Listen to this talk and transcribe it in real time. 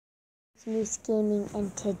Moose Gaming,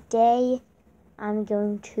 and today I'm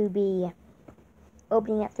going to be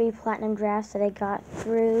opening up 3 platinum drafts that I got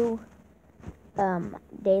through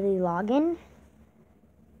daily login.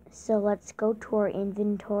 So let's go to our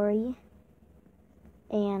inventory.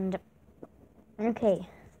 And okay,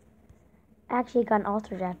 actually got an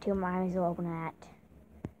altar draft too. Might as well open that.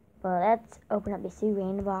 But let's open up these 3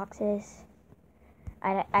 random boxes.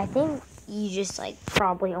 I think you just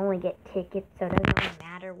probably only get tickets, so it doesn't really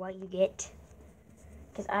matter what you get.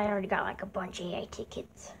 Because I already got a bunch of AI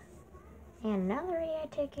tickets. And another AI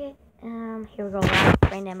ticket. Here we go,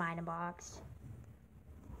 random item box.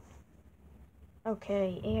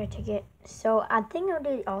 Okay, AI ticket. So I think I'll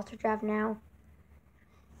do the altar draft now.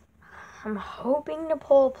 I'm hoping to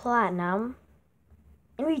pull platinum.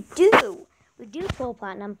 And we do! We do pull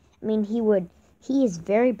platinum. I mean, he is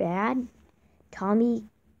very bad. Tommy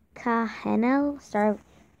Cahenel. Sorry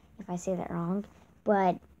if I say that wrong.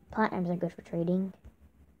 But platinums are good for trading.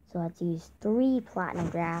 So let's use 3 platinum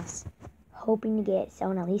drafts. Hoping to get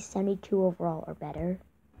someone at least 72 overall or better.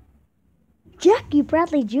 Jackie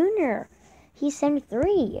Bradley Jr. He's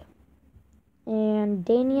 73. And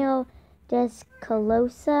Daniel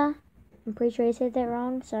Descalosa. I'm pretty sure I said that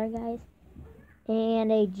wrong. Sorry, guys.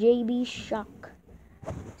 And a JB Shock.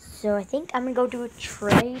 So I think I'm going to go do a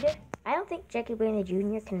trade. I don't think Jackie Bradley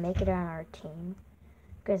Jr. can make it on our team.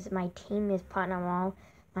 Because my team is platinum all.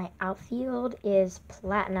 My outfield is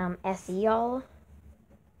platinum SE all.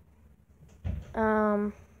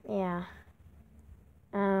 Yeah.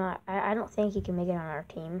 I don't think he can make it on our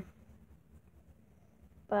team.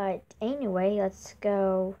 But anyway, let's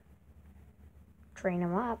go train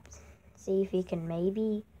him up. See if he can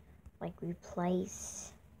maybe,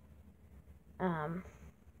 replace,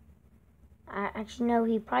 actually, no,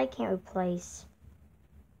 he probably can't replace,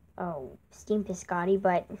 Steam Piscotti,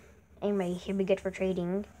 but anyway, he'll be good for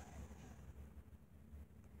trading.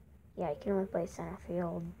 Yeah, he can replace center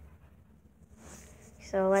field.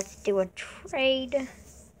 So let's do a trade.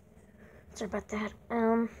 Sorry about that.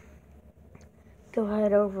 Go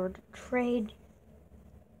ahead over to trade.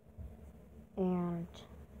 And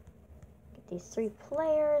get these 3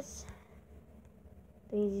 players.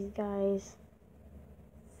 These guys.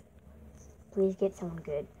 Please get someone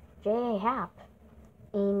good. J.A. Happ.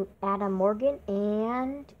 And Adam Morgan.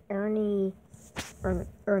 And Ernika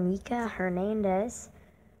Hernandez.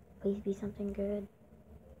 Please be something good.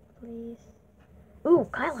 Please. Ooh,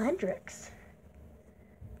 Kyle Hendricks.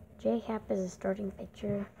 J. Happ is a starting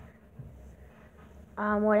pitcher.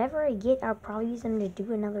 Whatever I get, I'll probably use him to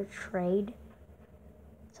do another trade.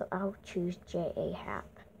 So I'll choose J.A. Happ.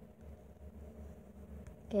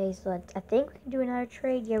 Okay, so I think we can do another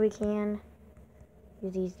trade. Yeah, we can.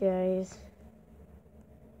 Use these guys.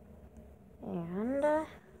 And,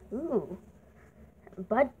 ooh.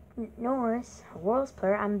 Bud Norris, a Royals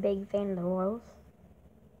player. I'm a big fan of the Royals.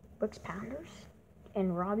 Brooks Pounders.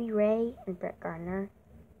 And Robbie Ray and Brett Gardner.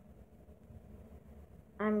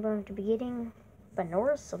 I'm going to be getting Bud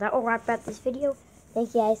Norris. So that will wrap up this video.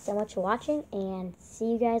 Thank you guys so much for watching, and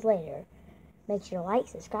see you guys later. Make sure to like,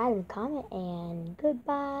 subscribe, and comment, and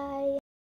goodbye.